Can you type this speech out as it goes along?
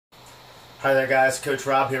Hi there guys, Coach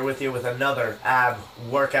Rob here with you with another ab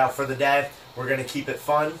workout for the day. We're going to keep it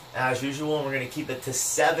fun as usual, and we're going to keep it to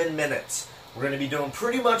 7 minutes. We're going to be doing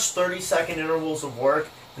pretty much 30-second intervals of work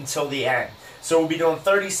until the end. So we'll be doing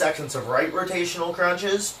 30 seconds of right rotational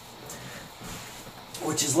crunches,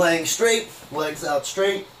 which is laying straight, legs out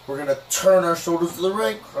straight. We're going to turn our shoulders to the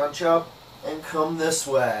right, crunch up, and come this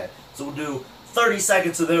way. So we'll do 30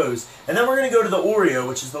 seconds of those. And then we're going to go to the Oreo,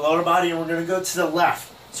 which is the lower body, and we're going to go to the left.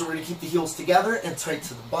 So we're going to keep the heels together and tight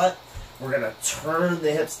to the butt. We're going to turn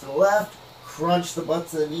the hips to the left, crunch the butt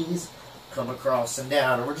to the knees, come across and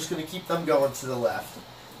down. And we're just going to keep them going to the left.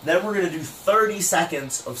 Then we're going to do 30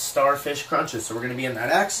 seconds of starfish crunches. So we're going to be in that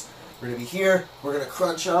X. We're going to be here. We're going to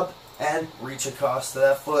crunch up and reach across to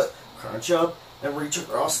that foot. Crunch up and reach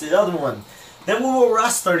across to the other one. Then we will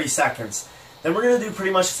rest 30 seconds. Then we're going to do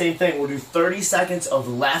pretty much the same thing. We'll do 30 seconds of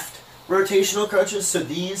left rotational crunches. So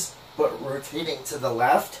these, but rotating to the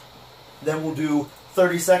left. Then we'll do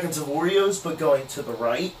 30 seconds of Oreos, but going to the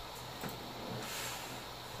right.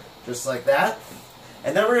 Just like that.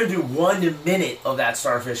 And then we're going to do 1 minute of that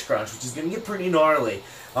starfish crunch, which is going to get pretty gnarly.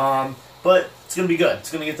 But it's going to be good. It's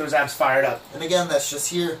going to get those abs fired up. And again, that's just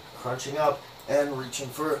here, crunching up and reaching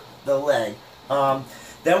for the leg.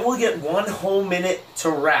 Then we'll get 1 whole minute to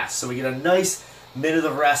rest. So we get a nice minute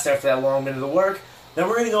of rest after that long minute of work. Then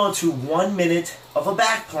we're going to go into 1 minute of a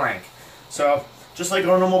back plank. So just like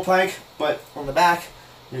our normal plank, but on the back,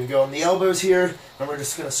 you're going to go on the elbows here, and we're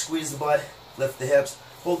just going to squeeze the butt, lift the hips,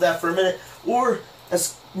 hold that for a minute, or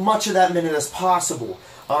as much of that minute as possible.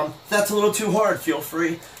 If that's a little too hard, feel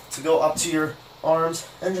free to go up to your arms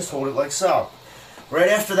and just hold it like so. Right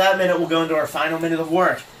after that minute, we'll go into our final minute of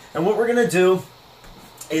work. And what we're going to do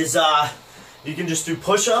is you can just do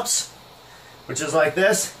push-ups, which is like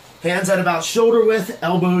this. Hands at about shoulder width,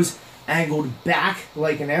 elbows angled back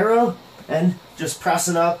like an arrow, and just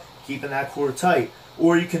pressing up, keeping that core tight.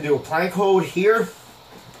 Or you can do a plank hold here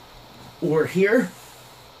or here.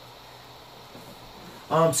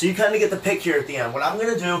 So you kind of get the pick here at the end. What I'm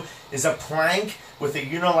going to do is a plank with a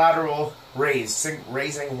unilateral raise,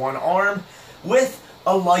 raising one arm with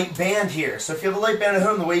a light band here. So if you have a light band at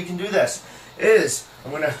home, the way you can do this is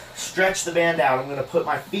I'm going to stretch the band out. I'm going to put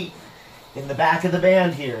my feet in the back of the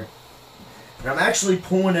band here. And I'm actually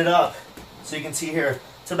pulling it up so you can see here,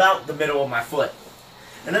 it's about the middle of my foot.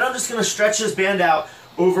 And then I'm just going to stretch this band out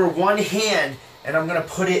over one hand, and I'm going to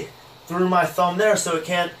put it through my thumb there so it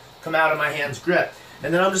can't come out of my hand's grip.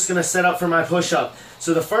 And then I'm just going to set up for my push-up.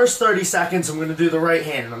 So the first 30 seconds, I'm going to do the right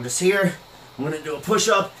hand. And I'm just here, I'm going to do a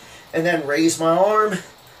push-up, and then raise my arm,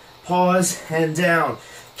 pause, and down.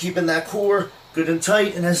 Keeping that core good and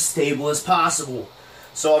tight and as stable as possible.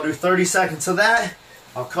 So I'll do 30 seconds of that.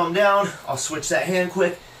 I'll come down, I'll switch that hand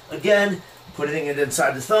quick. Again, putting it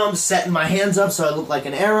inside the thumb, setting my hands up so I look like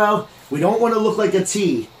an arrow. We don't want to look like a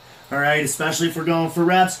T, all right, especially if we're going for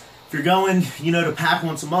reps. If you're going, to pack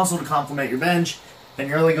on some muscle to complement your bench, and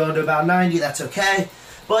you're only going to about 90, that's okay.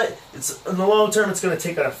 But it's in the long term, it's going to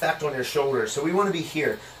take an effect on your shoulders. So we want to be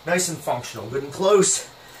here, nice and functional, good and close,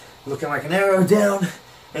 looking like an arrow down,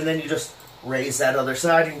 and then you just raise that other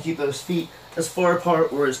side. You can keep those feet as far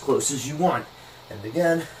apart or as close as you want. And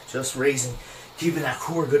again, just raising, keeping that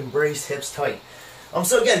core good and braced, hips tight.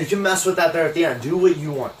 So again, you can mess with that there at the end. Do what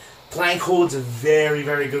you want. Plank hold's a very,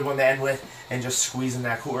 very good one to end with, and just squeezing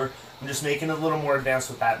that core. I'm just making it a little more advanced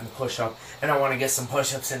with that in the push-up, and I want to get some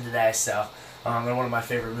push-ups in today, so they're one of my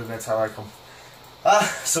favorite movements. I like them.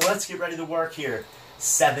 So let's get ready to work here.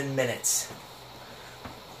 7 minutes.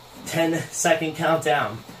 10-second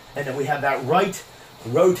countdown. And then we have that right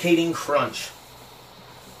rotating crunch.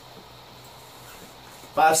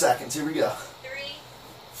 5 seconds. Here we go. 3,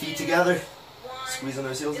 Feet together. 1, Squeezing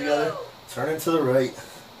those heels together. Turning to the right.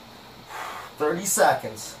 30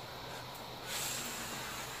 seconds.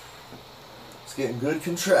 Just getting good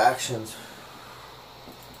contractions.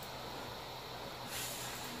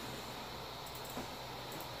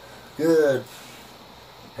 Good.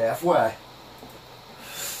 Halfway.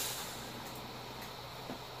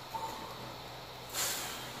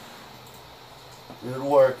 Good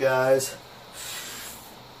work, guys.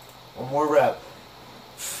 One more rep.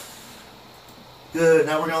 Good.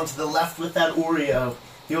 Now we're going to the left with that Oreo.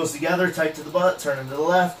 Heels together, tight to the butt, turning to the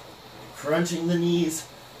left, crunching the knees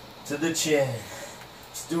to the chin.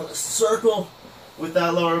 Just doing a circle with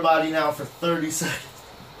that lower body now for 30 seconds.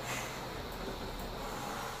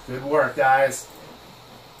 Good work, guys.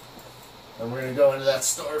 And we're going to go into that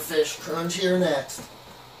starfish crunch here next.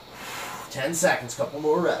 10 seconds, couple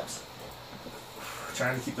more reps.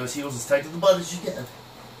 Trying to keep those heels as tight to the butt as you can.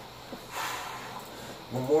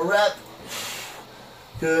 One more rep.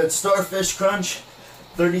 Good. Starfish crunch.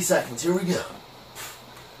 30 seconds. Here we go.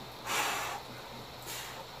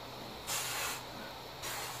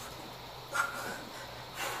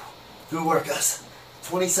 Good work, guys.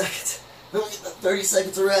 20 seconds. Then we get the 30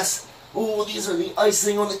 seconds of rest. Oh, these are the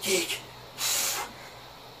icing on the cake.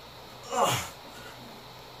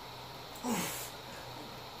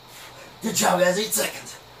 Good job, guys. 8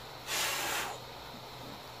 seconds.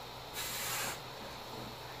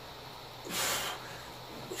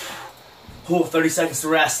 Oh, 30 seconds to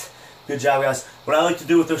rest. Good job, guys. What I like to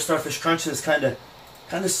do with those starfish crunches is kind of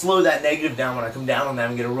slow that negative down when I come down on them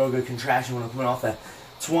and get a real good contraction when I'm coming off that.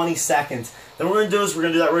 20 seconds. Then what we're going to do is we're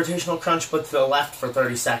going to do that rotational crunch, but to the left for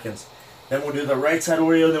 30 seconds. Then we'll do the right side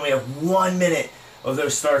Oreo, then we have 1 minute of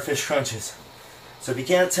those starfish crunches. So if you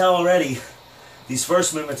can't tell already, these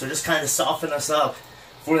first movements are just kind of softening us up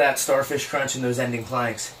for that starfish crunch and those ending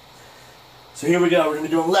planks. So here we go. We're going to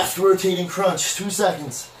be doing left rotating crunch. 2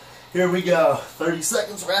 seconds. Here we go. 30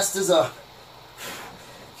 seconds. Rest is up.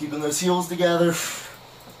 Keeping those heels together.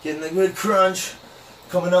 Getting a good crunch.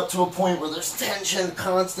 Coming up to a point where there's tension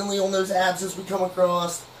constantly on those abs as we come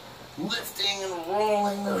across. Lifting and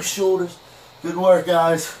rolling those shoulders. Good work,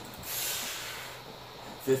 guys.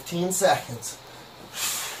 15 seconds.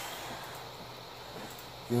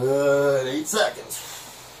 Good. 8 seconds.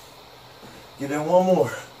 Get in one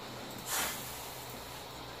more.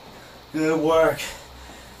 Good work.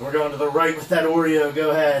 We're going to the right with that Oreo.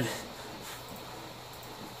 Go ahead.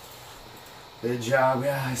 Good job,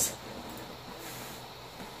 guys.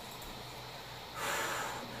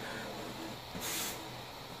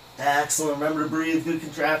 Excellent. Remember to breathe. Good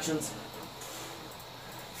contractions.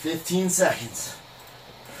 15 seconds.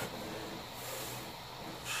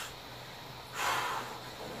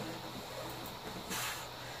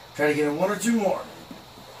 Try to get in 1 or 2 more.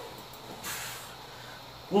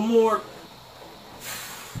 1 more.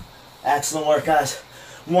 Excellent work, guys.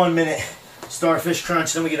 1 minute starfish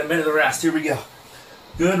crunch, then we get a minute of rest. Here we go.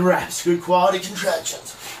 Good reps, good quality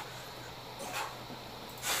contractions.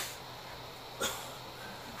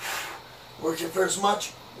 Working for as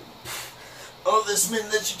much of this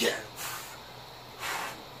minute that you can.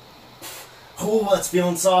 Oh, that's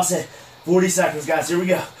feeling saucy. 40 seconds, guys. Here we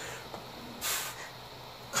go.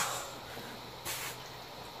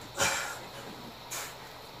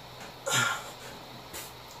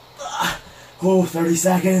 Oh, 30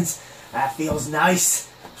 seconds. That feels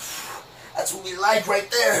nice. That's what we like right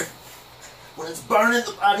there. When it's burning,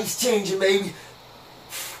 the body's changing, baby.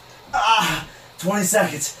 20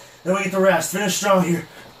 seconds. Then we get the rest. Finish strong here.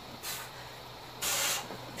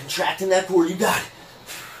 Contracting that core. You got it.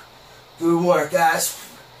 Good work, guys.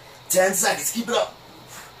 10 seconds. Keep it up.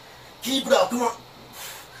 Keep it up. Come on.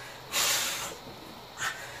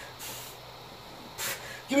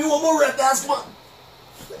 Give me 1 more rep, guys. Come on.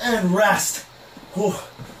 And rest. Oh,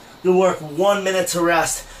 good work. 1 minute to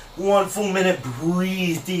rest. 1 full minute.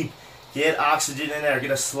 Breathe deep. Get oxygen in there.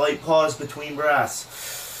 Get a slight pause between breaths.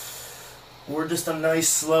 Or just a nice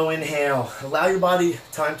slow inhale. Allow your body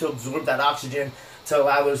time to absorb that oxygen to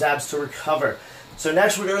allow those abs to recover. So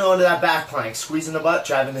next we're going to go into that back plank. Squeezing the butt,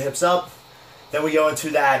 driving the hips up. Then we go into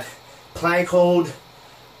that plank hold,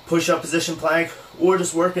 push-up position plank, or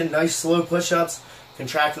just working nice slow push-ups,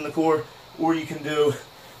 contracting the core, or you can do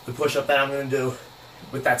the push-up that I'm going to do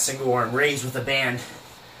with that single arm raise with a band.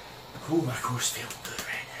 Ooh, my core's feeling good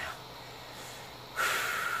right now.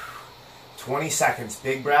 20 seconds,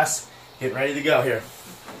 big breaths, getting ready to go here.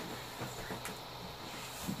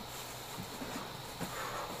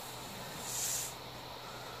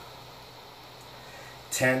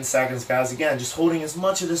 Ten seconds, guys. Again, just holding as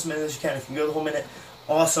much of this minute as you can. If you can go the whole minute,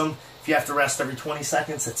 awesome. If you have to rest every 20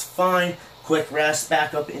 seconds, that's fine. Quick rest,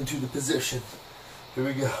 back up into the position. Here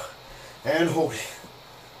we go. And hold it.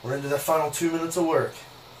 We're into the final 2 minutes of work.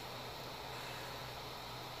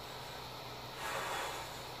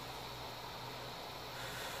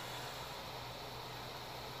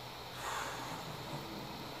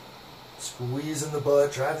 Squeezing the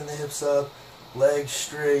butt, driving the hips up, legs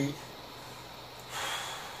straight.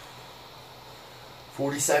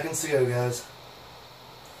 40 seconds to go, guys.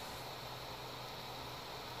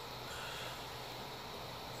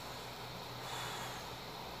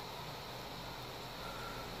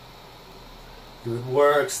 Good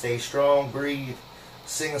work. Stay strong. Breathe.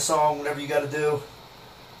 Sing a song, whatever you got to do.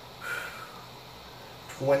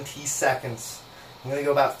 20 seconds. I'm going to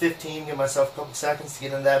go about 15. Give myself a couple seconds to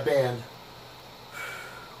get into that band.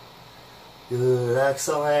 Good.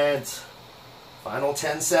 Excellent. Final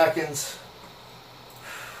 10 seconds.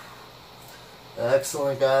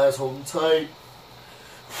 Excellent, guys. Holding tight.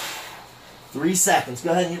 3 seconds.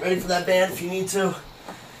 Go ahead and get ready for that band if you need to.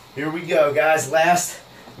 Here we go, guys. Last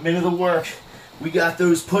minute of work. We got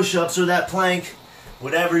those push-ups or that plank,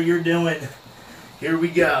 whatever you're doing. Here we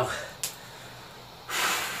go.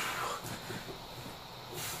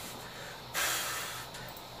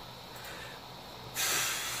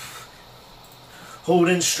 Hold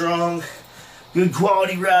in strong. Good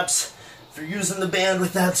quality reps. If you're using the band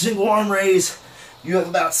with that single arm raise, you have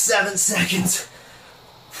about 7 seconds.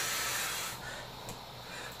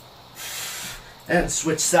 And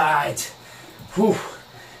switch sides. Whew.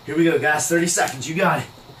 Here we go, guys. 30 seconds. You got it.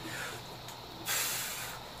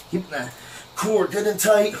 Keep that core good and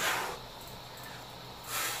tight.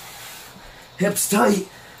 Hips tight.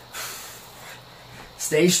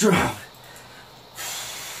 Stay strong.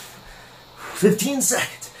 15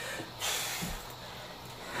 seconds.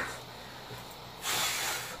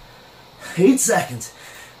 8 seconds.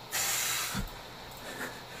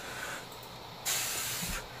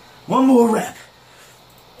 One more rep.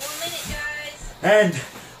 1 minute, guys. And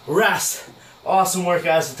rest. Awesome work,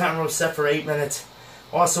 guys. The timer was set for 8 minutes.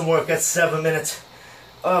 Awesome work. That's 7 minutes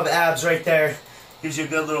of abs right there. Gives you a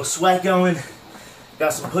good little sweat going.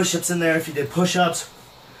 Got some push-ups in there if you did push-ups.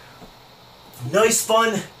 Nice,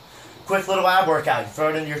 fun, quick little ab workout. You throw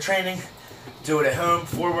it into your training. Do it at home,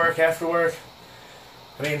 before work, after work.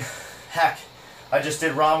 I mean, heck, I just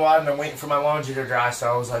did Ron Wad and I'm waiting for my laundry to dry,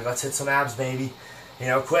 so I was like, let's hit some abs, baby. You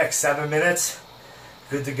know, quick, 7 minutes.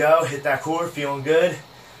 Good to go. Hit that core, feeling good.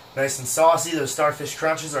 Nice and saucy. Those starfish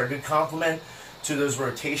crunches are a good complement to those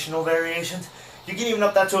rotational variations. You can even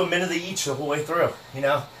up that to a minute of each the whole way through, you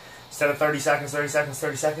know. Instead of 30 seconds, 30 seconds,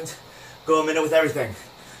 30 seconds, go a minute with everything.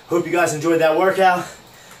 Hope you guys enjoyed that workout.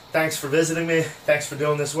 Thanks for visiting me. Thanks for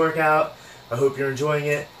doing this workout. I hope you're enjoying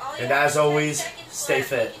it. And as always, stay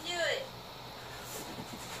fit. You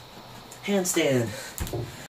can do it. Handstand.